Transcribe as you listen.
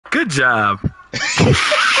Good job.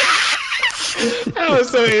 That was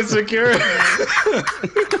so insecure.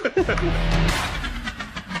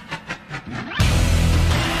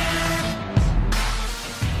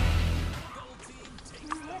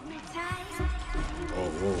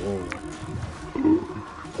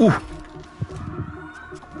 Ooh.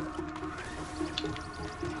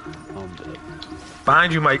 I'm dead.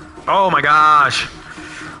 Behind you, Mike. Oh my gosh.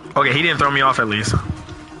 Okay, he didn't throw me off at least. Well,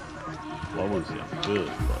 I wouldn't say I'm good,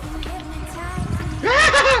 but...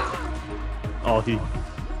 Oh, he...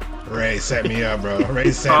 Ray set me up, bro.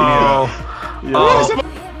 Ray set me up. Yeah. Oh.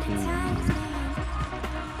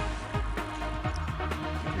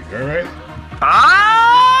 You good, Ray?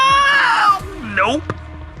 Ah! Nope.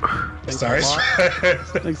 Sorry.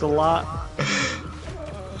 Thanks a lot.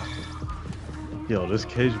 Yo, this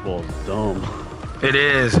cage ball is dumb. It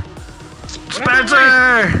is.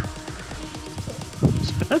 Spencer!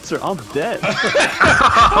 Spencer, I'm dead.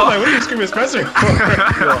 I'm like, what are you screaming Spencer for?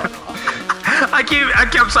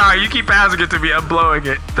 I'm sorry, you keep passing it to me, I'm blowing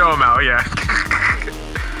it. Throw him out, yeah.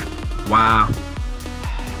 Wow.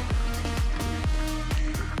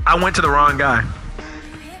 I went to the wrong guy.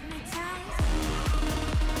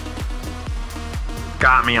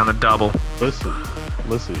 Got me on the double. Listen,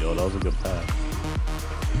 yo, that was a good pass.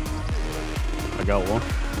 I got one.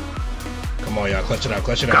 Come on, y'all, clutch it out,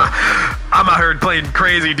 clutch it God, out. I'm out here playing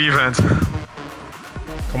crazy defense.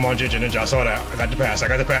 Come on, Ginger Ninja, I saw that. I got the pass, I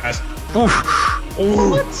got the pass. Oof.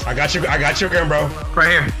 Ooh, I got you again, bro. Right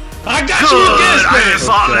here. I got Good. you again, I just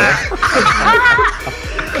saw that.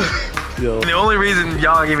 Yo, And the only reason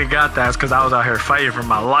y'all even got that is because I was out here fighting for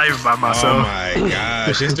my life by Oh myself. my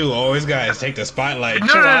gosh, this dude always got to take the spotlight. No,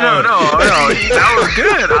 Chill out. that was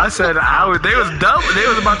good. I said they was dumb. They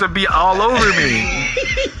was about to be all over me.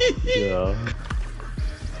 yeah.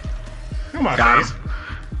 Come on, Got face.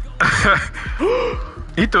 him.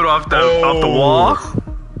 He threw it off the wall.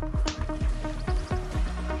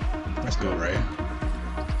 Let's go, Ray.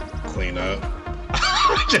 Clean up.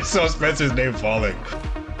 Just saw Spencer's name falling.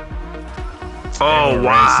 Oh Ray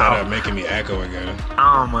wow. set up, making me echo again.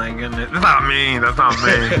 Oh my goodness. That's not me. That's not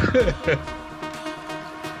me.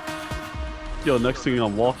 Yo, next thing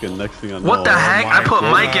I'm walking, next thing I know. What the heck? I put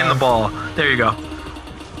God. Mike in the ball. There you go.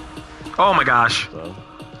 Oh my gosh. So.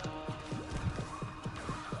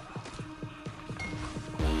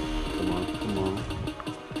 Come on.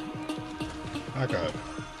 I got it.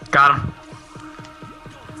 Got him.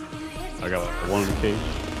 I got one in the cage.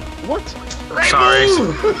 What? Sorry.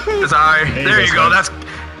 Sorry. There you There go, you go. Spence.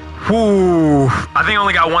 That's. Whoo. I think I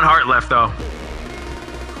only got one heart left though. Yeah,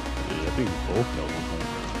 I think we both got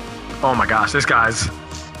one. Oh my gosh, this guy's.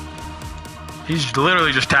 He's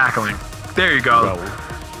literally just tackling. There you Got go. one.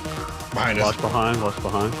 Behind us. Watch behind. Cage,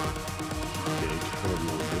 whatever you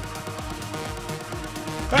want to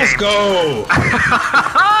do. Let's go.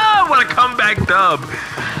 What a comeback dub.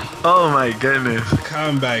 Oh my goodness.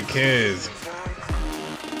 Comeback kids.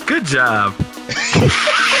 Good job.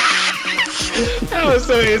 That was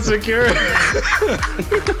so insecure.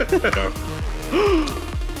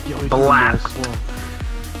 Yo, he Black. did slow.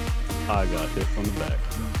 I got hit from the back.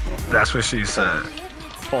 That's what she said.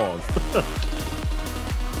 Pause.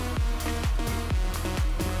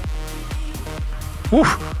 Woo.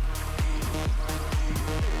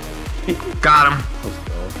 Got him. Let's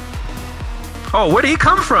go. Oh, where did he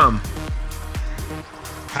come from?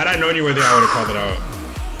 Had I known you were there, I would have called it out.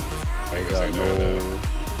 I guess I know that.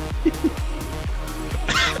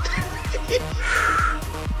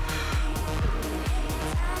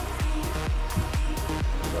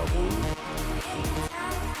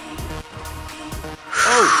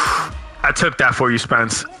 I took that for you,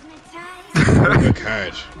 Spence. Good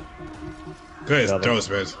catch. Good Got throw, it.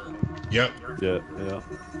 Spence. Yep. Yeah.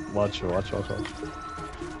 Watch.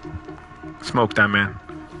 Smoke that man.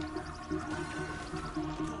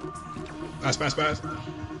 Pass.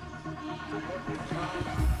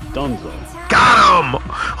 Dunzo. Got him!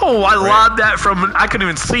 Oh, I lobbed that from. I couldn't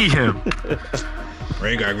even see him.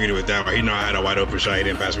 Ray got greeted with that, but he know I had a wide open shot. He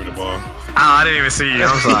didn't pass me the ball. Oh, I didn't even see you.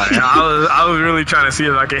 I'm sorry. I was really trying to see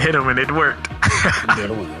if I could hit him, and it worked.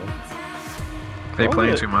 They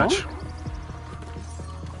playing too much.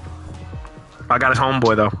 I got his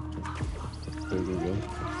homeboy though. Go.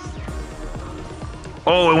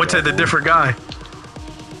 Oh, it went to the different guy.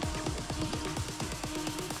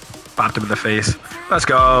 Popped him in the face. Let's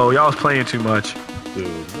go. Y'all was playing too much. Dude,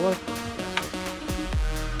 what?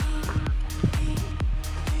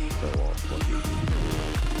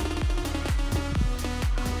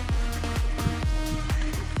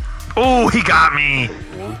 Oh, he got me.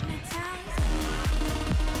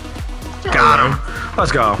 Got him.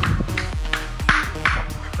 Let's go.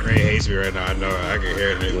 Ray hates me right now. I know. I can hear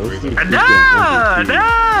it. Yo, Breathing.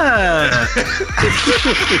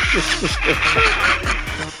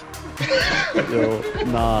 Yo,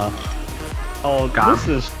 nah. Oh, God. this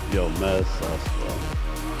is mess us,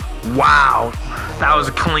 bro. Wow, that was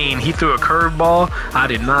clean. He threw a curveball. I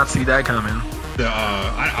did not see that coming.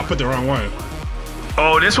 I put the wrong one.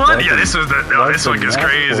 Oh, this one? That's Yeah, this is the. Oh, this one gets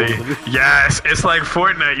crazy. natural. Yes, it's like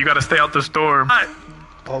Fortnite. You gotta stay out the storm.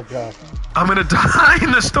 Oh god. I'm gonna die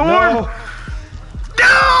in the storm. No. No!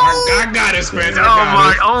 I got it, Spence. I Oh got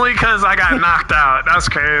my! it. Only because I got knocked out. That's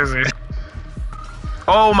crazy.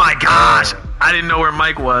 Oh my gosh! I didn't know where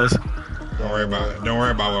Mike was. Don't worry about it. Don't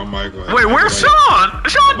worry about what Mike was. Wait, where's Sean?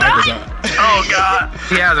 Sean Mike was died. out. Oh god,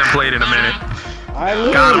 he hasn't played in a minute. I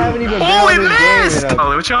literally Got haven't him. even Oh, he been on this missed! game.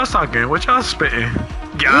 Oh, what y'all talking? What y'all spitting?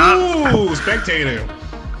 Yeah. Ooh, spectator.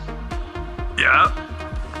 Yeah.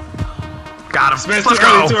 Got him. Spence, Let's too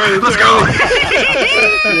go. early, too early, Let's too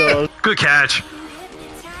go. Good catch.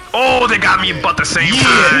 Oh, they got me about the same Yeah,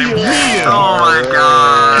 time. yeah. Oh my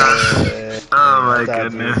gosh. Oh my I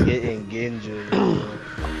thought you was goodness. getting Genji.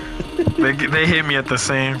 They hit me at the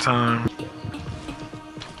same time.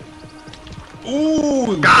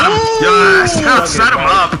 Ooh, Got him. Yes. Set him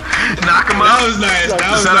up. Knock him That up. was nice.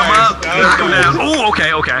 That was Set him nice. up. That was Knock him nice. down. Oh,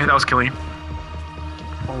 okay, okay. That was clean.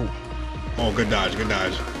 Oh, good dodge. Good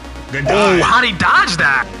dodge. Good Oh, dodge. how'd he dodge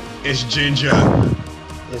that? It's Ginger.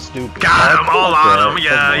 It's stupid. Got him. All on him. Come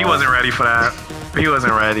Yeah, he on. wasn't ready for that. He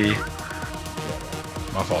wasn't ready.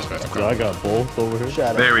 My fault, Spence. So I got both over here.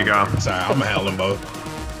 Shut There up. we go. Sorry, I'm gonna handle them both.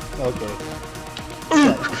 Okay.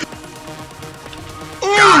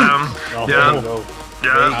 Got him. Oh, Yeah. Go.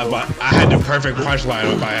 Yeah. I had the perfect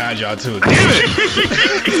punchline if I had y'all too. Damn it!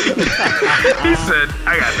 He said,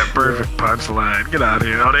 I got the perfect punchline. Get out of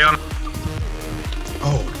here. Oh, they on.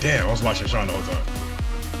 Oh, damn. I was watching Sean the whole time.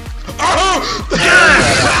 Oh! Good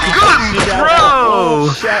throw.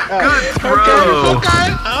 Good throw.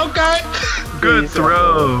 Okay. Good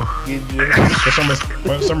throw. Genji.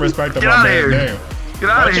 Put some respect on Get my outta man's here. name. Get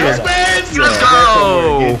out of Watch your here. Spence! Let's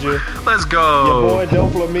Genji. go. Let's Your boy go. Del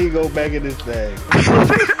Flamingo back in this thing.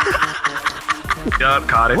 Yup,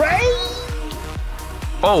 caught it. Ray!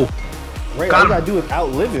 Oh, Ray, Got all him. you gotta do is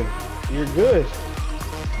outlive him. You're good.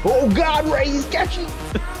 Oh god, Ray, he's catching.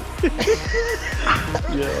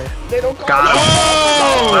 Yeah. They don't call got him.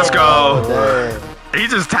 Oh! Let's go. Dang. He's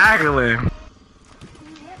just tackling.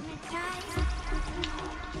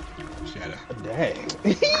 Shut up. Dang.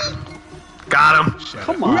 Got him. Shut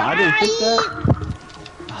Come up. on, I didn't hit that.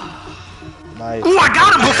 Nice. Ooh, I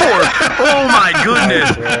got him before. Oh my goodness.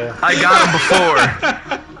 Yeah. I got him before.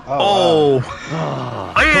 Oh.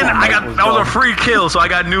 Oh. And I got that was a free kill, so I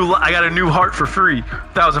got a new heart for free.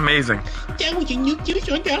 That was amazing. That was a new juice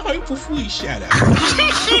on that heart for free. Shut up.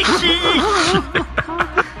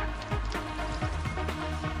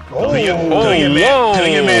 Oh, Peel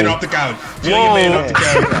your man off the couch. Peel your man off the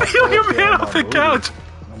couch. Peel your man off the couch.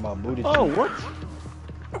 On my booty. Oh, what?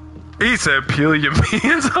 He said, "Peel your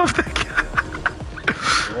mans off the couch."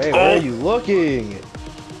 Ray, where are you looking?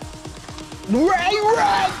 Ray!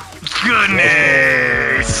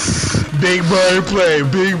 Goodness. Big bird play.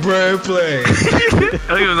 Big bird play.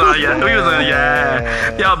 He was on, yeah. He was on,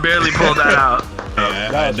 yeah. Y'all barely pulled that out. Yeah,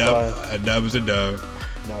 That a dub is a dub.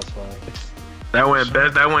 No, it's fine. That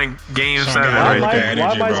went game Sean 7 got right Why Ray there.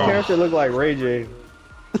 energy, Mike's bro. character look like Ray J?